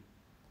 didn't he?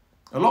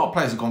 A lot of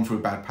players have gone through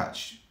a bad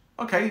patch.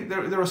 Okay,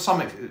 there are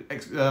some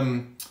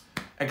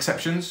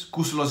exceptions.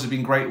 Gusulos has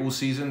been great all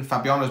season.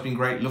 Fabiano's been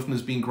great.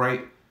 Lufner's been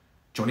great.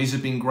 Johnny's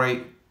have been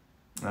great.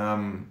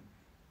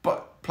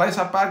 But players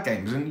have bad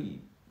games, and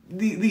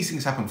these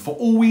things happen. For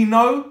all we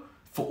know,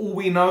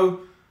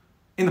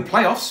 in the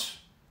playoffs,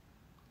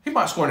 he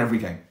might score in every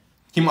game.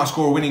 He might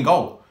score a winning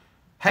goal.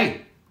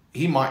 Hey,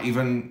 he might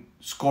even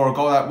score a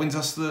goal that wins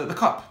us the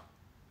cup.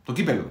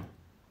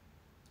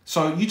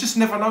 So you just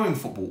never know in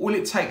football. All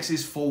it takes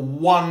is for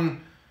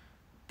one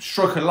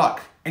stroke of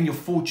luck and your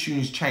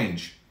fortunes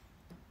change.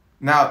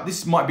 Now,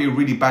 this might be a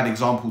really bad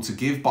example to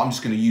give, but I'm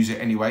just going to use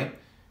it anyway.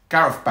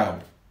 Gareth Bale.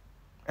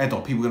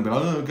 Edo, people are going to be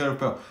like, oh, Gareth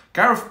Bale.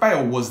 Gareth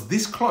Bale was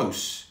this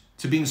close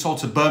to being sold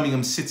to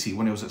Birmingham City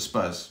when he was at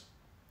Spurs.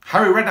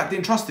 Harry Redknapp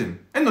didn't trust him.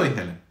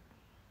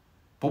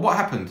 But what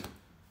happened?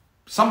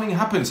 Something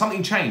happened.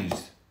 Something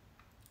changed.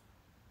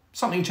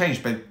 Something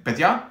changed,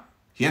 Bedia.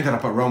 He ended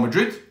up at Real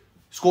Madrid.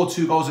 Scored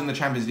 2 goals in the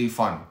Champions League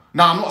final.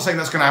 Now, I'm not saying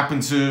that's going to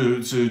happen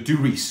to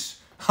Duris.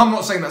 I'm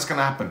not saying that's going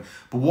to happen.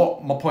 But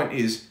what my point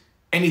is,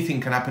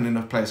 anything can happen in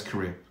a player's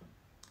career.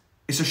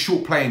 It's a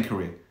short playing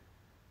career.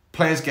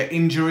 Players get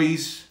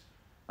injuries.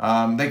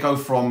 They go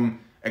from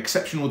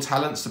exceptional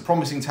talents to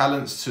promising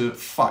talents to,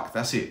 fuck,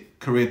 that's it.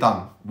 Career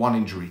done. 1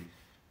 injury.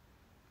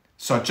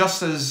 So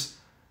just as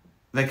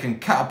they can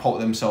catapult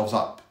themselves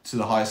up to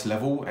the highest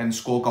level and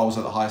score goals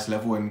at the highest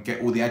level and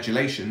get all the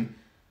adulation,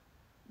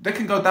 they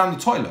can go down the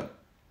toilet.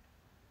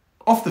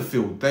 Off the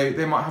field,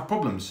 they might have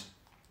problems.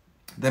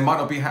 They might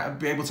not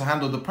be able to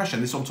handle the pressure.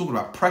 And this is what I'm talking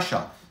about,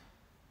 pressure.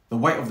 The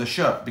weight of the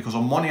shirt, because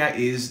Omonoia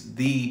is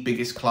the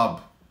biggest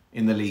club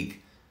in the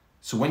league.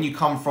 So when you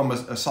come from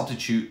a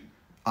substitute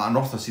at an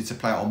Orthodoxy to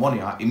play at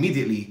Omonoia,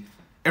 immediately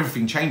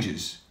everything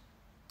changes.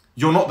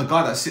 You're not the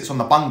guy that sits on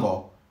the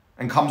bango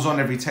and comes on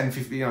every 10,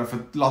 15, for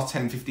the last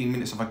 10, 15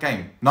 minutes of a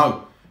game.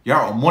 No, you're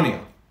at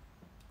Omonoia.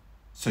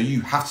 So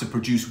you have to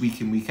produce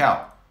week in, week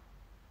out.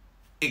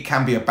 It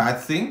can be a bad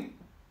thing,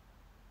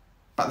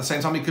 but at the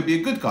same time, it could be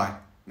a good guy.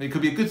 It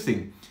could be a good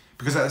thing.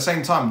 Because at the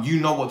same time, you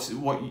know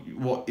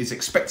what is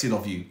expected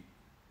of you.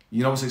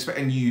 You know what's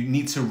expected, and you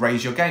need to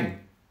raise your game.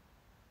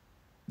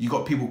 You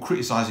got people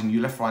criticising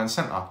you left, right and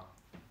centre.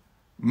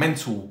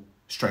 Mental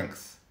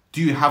strength.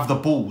 Do you have the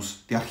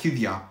balls, the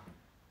archidia,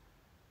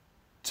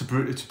 to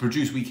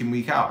produce week in,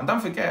 week out? And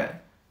don't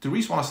forget,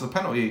 Duris won us the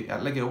penalty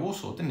at Legia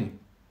Warsaw, didn't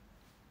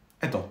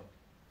he? Edo.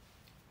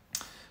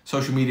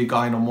 Social media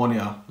guy in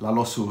Omonoia,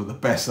 Lalosu, the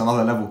best,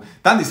 another level.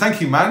 Dandy, thank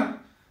you, man.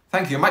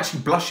 Thank you. I'm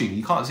actually blushing.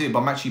 You can't see it, but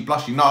I'm actually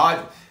blushing.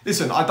 No,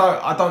 listen,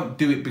 I don't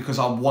do it because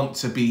I want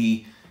to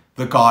be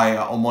the guy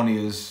at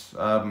Omonoia's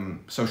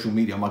social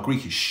media. My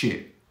Greek is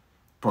shit.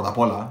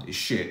 Prodabola is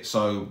shit.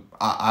 So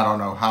I don't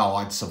know how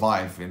I'd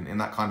survive in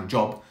that kind of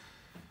job.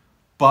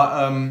 But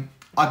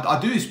I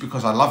do this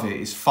because I love it.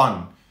 It's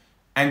fun.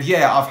 And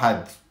yeah, I've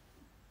had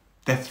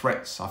death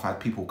threats. I've had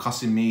people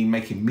cussing me,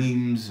 making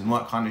memes and all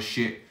that kind of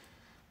shit.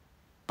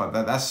 But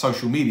that's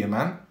social media,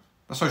 man.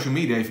 That's social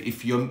media.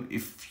 If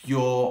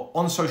you're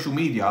on social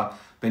media,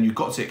 then you've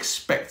got to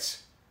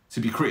expect to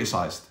be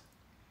criticised.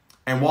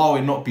 And while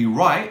it not be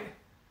right,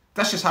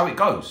 that's just how it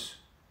goes.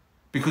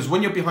 Because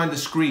when you're behind the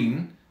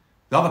screen,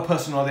 the other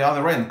person on the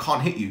other end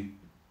can't hit you.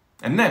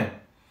 And then,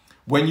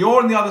 when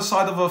you're on the other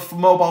side of a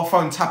mobile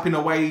phone tapping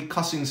away,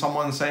 cussing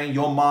someone, saying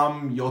your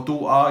mum, your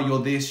daughter, you're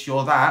this,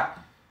 you're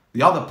that,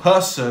 the other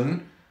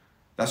person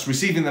that's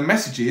receiving the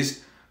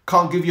messages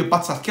can't give you a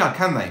batatkia,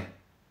 can they?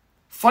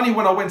 Funny,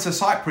 when I went to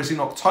Cyprus in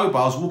October,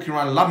 I was walking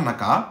around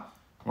Larnaca,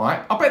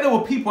 right? I bet there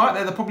were people out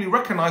there that probably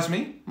recognised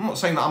me. I'm not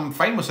saying that I'm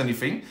famous or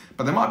anything,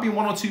 but there might be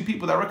 1 or 2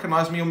 people that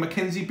recognised me on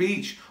Mackenzie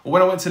Beach, or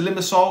when I went to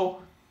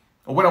Limassol,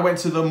 or when I went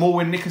to the mall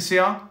in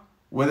Nicosia,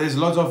 where there's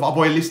loads of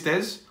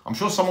aboilistes. I'm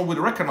sure someone would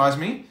recognise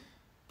me,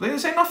 but they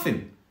didn't say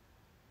nothing.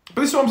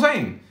 But this is what I'm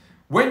saying.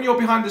 When you're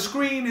behind the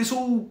screen, it's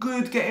all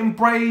good getting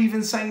brave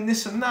and saying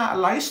this and that.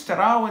 La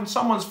istera, when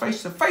someone's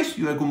face to face,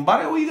 you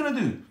gumbare, what are you gonna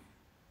do?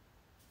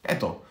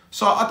 Eto.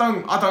 So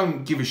I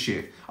don't give a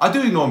shit. I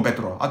do ignore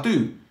Pedro, I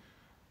do.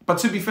 But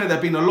to be fair, there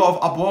have been a lot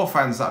of Apollon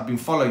fans that have been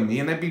following me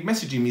and they've been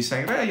messaging me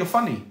saying, hey, you're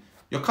funny.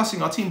 You're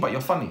cussing our team, but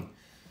you're funny.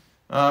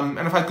 And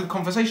I've had good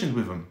conversations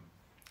with them.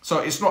 So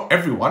it's not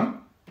everyone.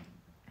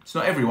 It's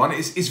not everyone.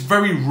 It's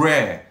very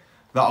rare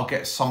that I'll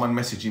get someone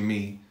messaging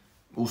me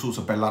all sorts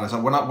of belladas.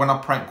 Like when I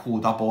prank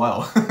called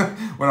Apollon,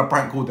 when I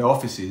prank called their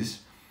offices,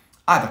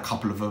 I had a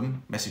couple of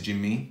them messaging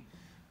me.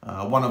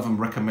 One of them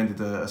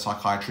recommended a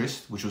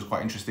psychiatrist, which was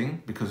quite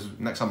interesting, because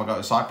next time I go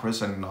to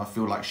Cyprus and I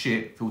feel like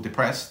shit, feel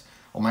depressed,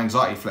 or my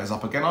anxiety flares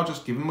up again, I'll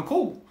just give him a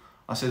call.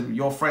 I said,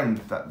 your friend,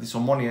 that this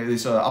Omonoia,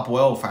 this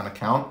Apollon fan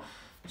account,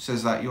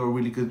 says that you're a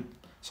really good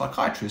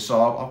psychiatrist,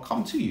 so I'll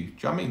come to you. Do you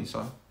know what I mean?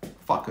 So,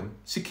 fuck him.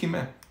 Sick him,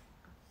 man.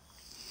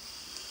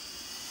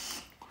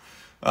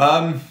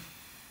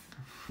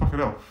 Fuck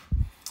it up.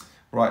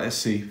 Right, let's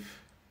see.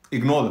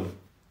 Ignore them.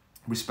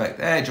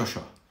 Respect. Hey,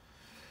 Joshua.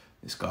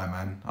 This guy,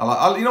 man.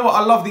 You know what?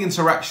 I love the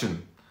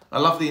interaction. I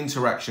love the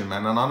interaction,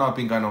 man. And I know I've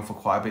been going on for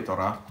quite a bit,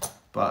 Dora.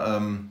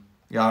 But,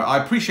 yeah,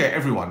 I appreciate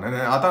everyone. And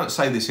I don't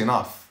say this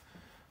enough.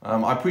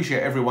 I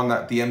appreciate everyone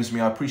that DMs me.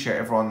 I appreciate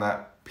everyone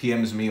that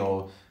PMs me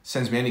or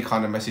sends me any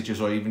kind of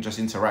messages, or even just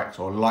interacts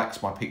or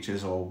likes my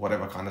pictures or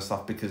whatever kind of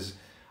stuff, because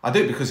I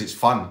do it because it's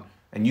fun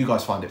and you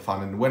guys find it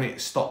fun. And when it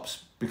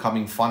stops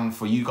becoming fun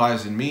for you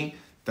guys and me,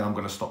 then I'm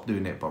going to stop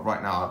doing it. But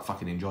right now, I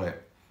fucking enjoy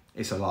it.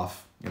 It's a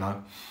laugh, you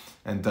know.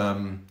 And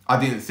I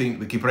didn't think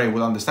the Gibre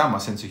would understand my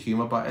sense of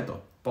humour, but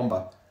Edo,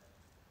 bomba.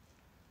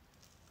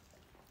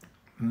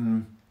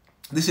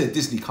 This is a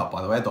Disney cut,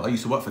 by the way. Edo, I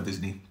used to work for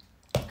Disney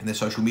in their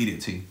social media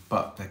team,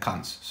 but they're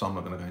cunts, so I'm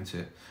not going to go into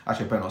it.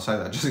 Actually, I better not say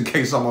that, just in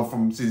case someone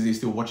from Disney is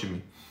still watching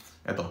me.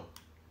 Edo.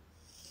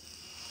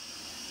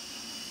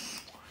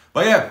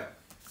 But yeah,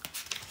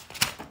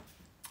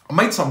 I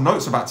made some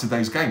notes about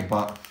today's game,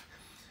 but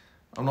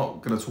I'm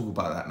not going to talk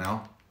about that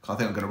now. I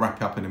think I'm going to wrap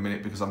it up in a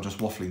minute because I'm just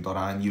waffling,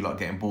 Donna, and you lot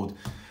getting bored.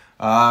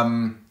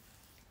 When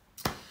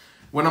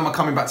am I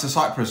coming back to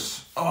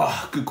Cyprus?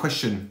 Oh, good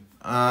question.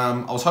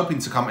 I was hoping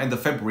to come end of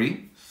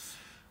February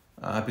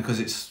because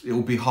it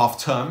will be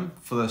half term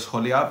for the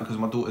scholia, because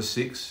my daughter's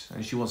 6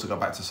 and she wants to go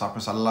back to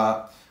Cyprus. I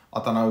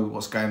don't know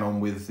what's going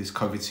on with this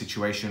COVID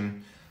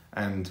situation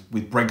and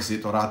with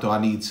Brexit. Or do I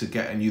need to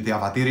get a new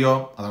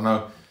diavatirio? I don't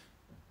know.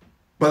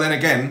 But then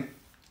again,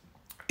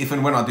 if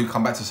and when I do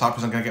come back to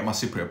Cyprus, I'm going to get my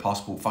Cypriot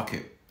passport. Fuck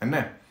it. And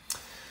there.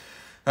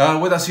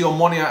 Where do I see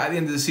Omonoia at the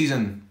end of the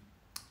season?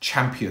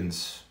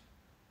 Champions.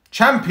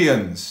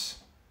 Champions!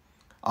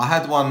 I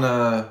had one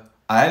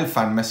AL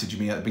fan message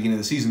me at the beginning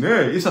of the season.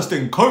 Hey, it's us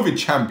doing COVID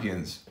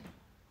champions.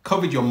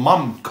 COVID, your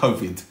mum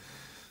COVID.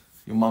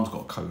 Your mum's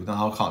got COVID.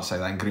 No, I can't say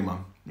that in Grimam.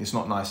 It's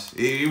not nice.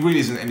 It really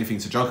isn't anything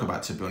to joke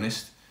about, to be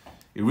honest.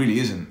 It really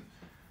isn't.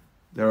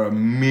 There are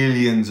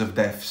millions of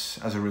deaths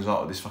as a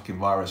result of this fucking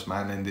virus,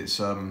 man. And it's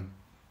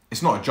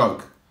not a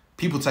joke.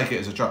 People take it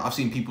as a joke. I've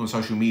seen people on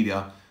social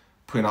media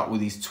putting up with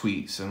these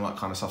tweets and that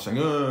kind of stuff saying,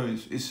 oh,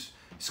 it's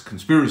a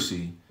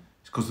conspiracy.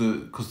 It's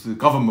because the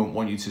government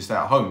want you to stay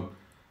at home.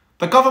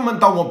 The government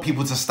don't want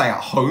people to stay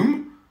at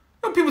home.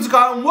 They want people to go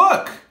out and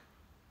work.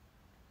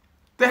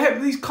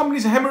 These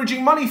companies are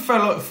hemorrhaging money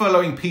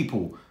furloughing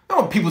people. They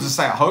want people to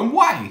stay at home.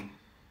 Why?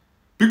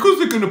 Because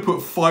they're going to put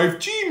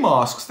 5G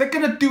masks. They're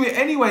going to do it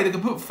anyway. They're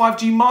going to put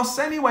 5G masks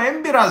anyway.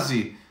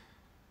 Embirazi.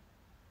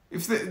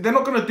 If they're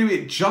not going to do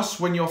it just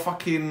when you're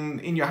fucking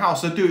in your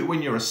house. They'll do it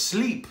when you're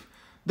asleep.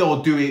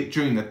 They'll do it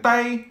during the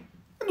day.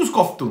 And just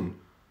goftun.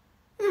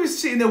 They're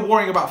sitting there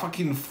worrying about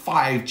fucking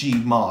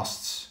 5G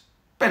masts.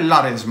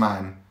 Bellares,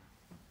 man.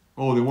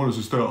 Oh, they want us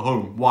to stay at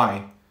home.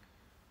 Why?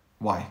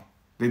 Why?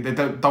 They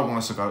don't want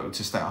us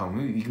to stay at home.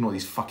 Ignore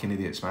these fucking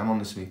idiots, man,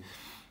 honestly.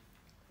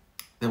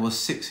 There were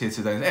 6 here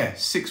today. Yeah,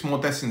 6 more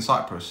deaths in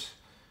Cyprus.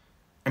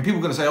 And people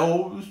are going to say,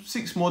 oh,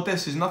 6 more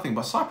deaths is nothing.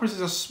 But Cyprus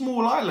is a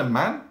small island,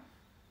 man.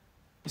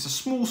 It's a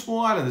small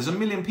island. There's 1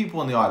 million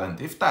people on the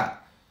island, if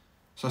that.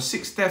 So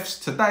 6 deaths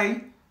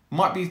today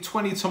might be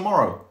 20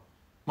 tomorrow.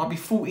 Might be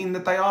 14 the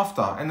day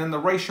after. And then the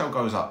ratio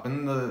goes up.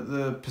 And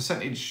the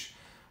percentage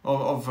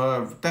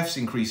of deaths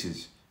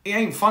increases. It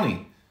ain't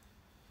funny.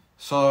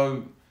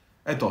 So,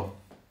 Edo,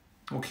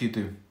 what can you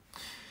do?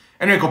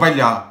 Anyway,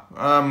 Gobella,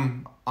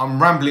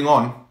 I'm rambling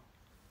on.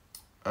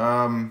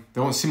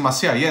 They want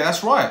Simmasia. Yeah,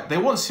 that's right. They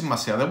want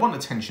Simmasia. They want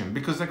attention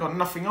because they've got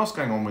nothing else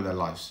going on with their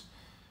lives.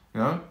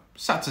 You know?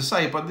 Sad to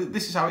say, but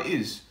this is how it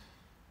is.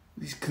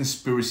 These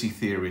conspiracy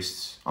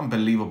theorists.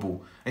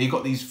 Unbelievable. And you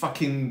got these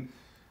fucking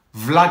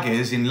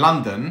vloggers in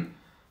London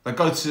that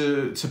go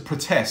to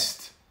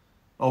protest.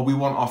 Oh, we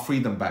want our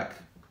freedom back.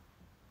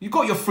 You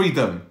got your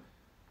freedom.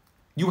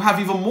 You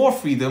have even more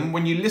freedom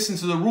when you listen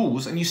to the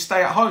rules and you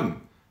stay at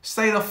home.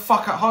 Stay the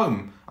fuck at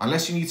home.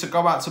 Unless you need to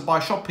go out to buy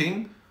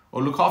shopping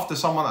or look after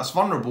someone that's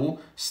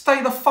vulnerable,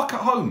 stay the fuck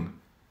at home.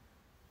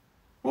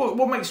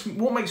 What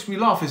makes me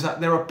laugh is that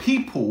there are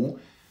people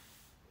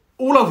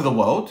all over the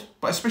world,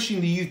 but especially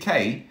in the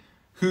UK,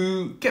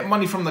 who get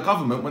money from the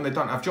government when they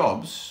don't have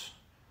jobs,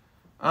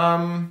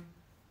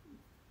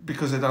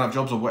 because they don't have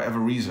jobs or whatever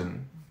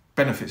reason,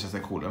 benefits as they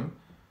call them.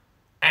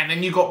 And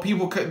then you got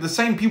people, the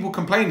same people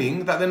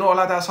complaining that they're not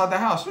allowed outside their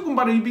house. Look,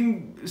 buddy, you've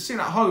been sitting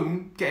at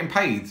home getting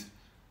paid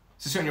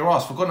to sit on your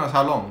ass for God knows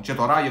how long.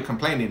 Jedora, you're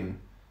complaining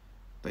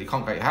that you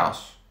can't get your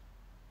house.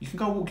 You can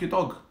go walk your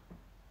dog.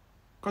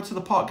 Go to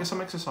the park, get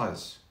some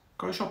exercise.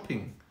 Go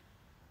shopping.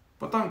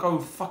 But don't go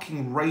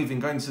fucking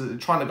raving, trying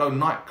to go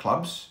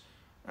nightclubs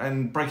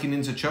and breaking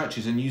into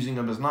churches and using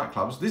them as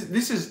nightclubs.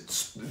 This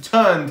is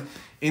turned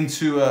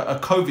into a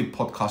COVID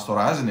podcast,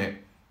 alright, hasn't it?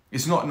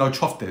 It's not no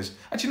choftes.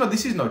 Actually, no,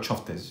 this is no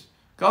choftes.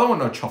 I don't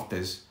want no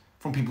choftes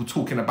from people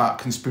talking about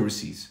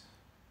conspiracies.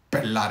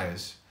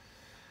 Belares.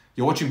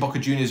 You're watching Boca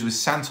Juniors with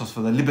Santos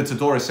for the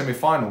Libertadores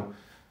semi-final.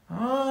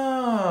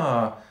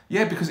 Ah,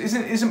 yeah, because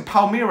isn't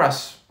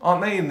Palmeiras,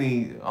 aren't they in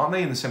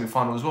the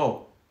semi-final as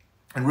well?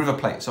 And River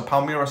Plate. So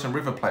Palmeiras and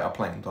River Plate are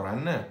playing,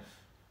 Doran there.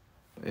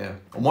 Yeah,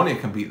 Omonoia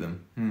can beat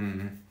them.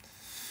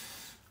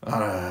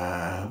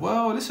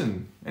 Well,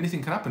 listen,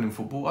 anything can happen in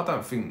football. I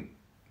don't think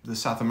the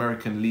South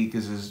American League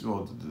is as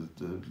well.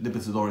 The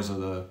Libertadores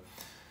or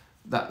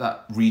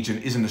that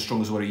region isn't as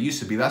strong as what it used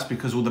to be. That's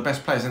because all the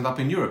best players end up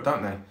in Europe,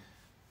 don't they?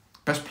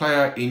 Best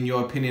player in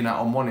your opinion at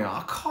Omonoia?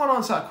 I can't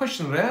answer that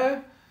question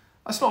there.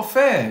 That's not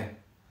fair.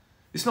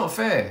 It's not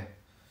fair.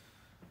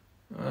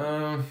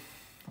 Man,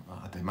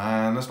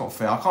 that's not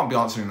fair. I can't be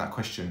answering that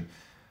question.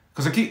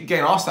 Because I keep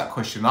getting asked that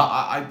question.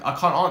 I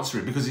can't answer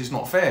it because it's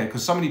not fair.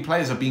 Because so many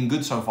players have been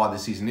good so far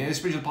this season,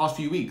 especially the past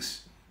few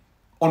weeks.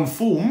 On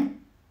form,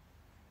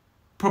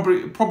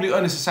 probably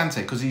Ernest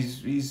Asante, because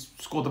he's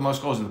scored the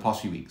most goals in the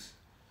past few weeks.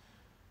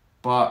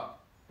 But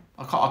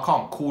I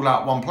can't call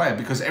out one player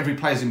because every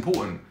player is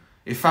important.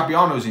 If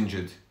Fabiano's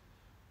injured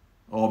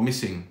or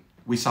missing,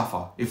 we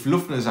suffer. If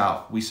Lufner's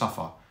out, we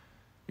suffer.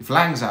 If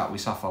Lang's out, we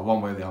suffer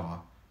one way or the other.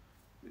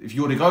 If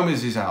Jordi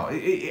Gomez is out,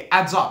 it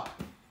adds up.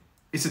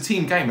 It's a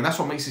team game, and that's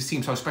what makes this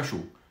team so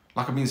special.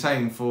 Like I've been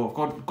saying for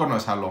God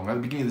knows how long. At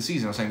the beginning of the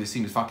season, I was saying this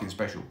team is fucking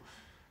special.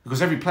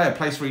 Because every player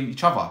plays for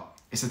each other.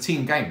 It's a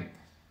team game.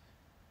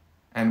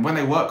 And when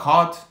they work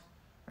hard,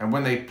 and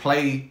when they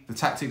play the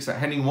tactics that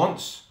Henning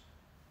wants,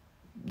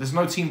 there's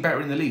no team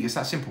better in the league. It's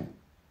that simple.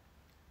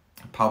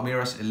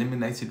 Palmeiras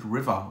eliminated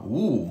River.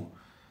 Ooh,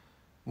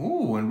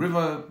 and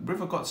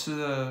River got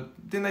to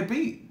didn't they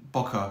beat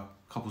Boca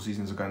a couple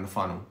seasons ago in the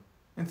final?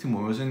 I think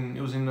it was in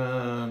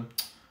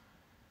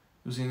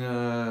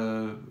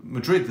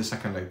Madrid the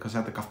second leg because they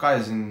had the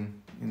Kafkayas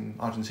in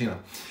Argentina.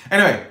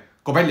 Anyway,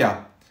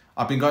 Corbella,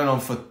 I've been going on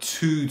for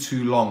too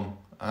long.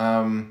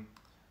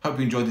 Hope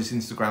you enjoyed this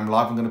Instagram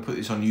live. I'm going to put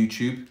this on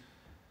YouTube.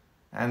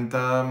 And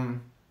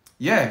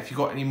yeah, if you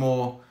got any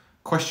more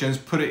questions,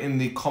 put it in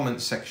the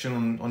comments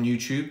section on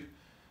YouTube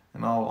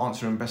and I'll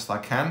answer them best I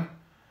can.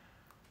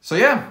 So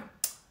yeah,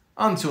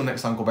 until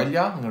next time,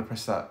 Corbella, I'm going to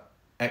press that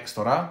X.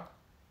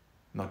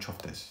 No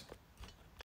choftes.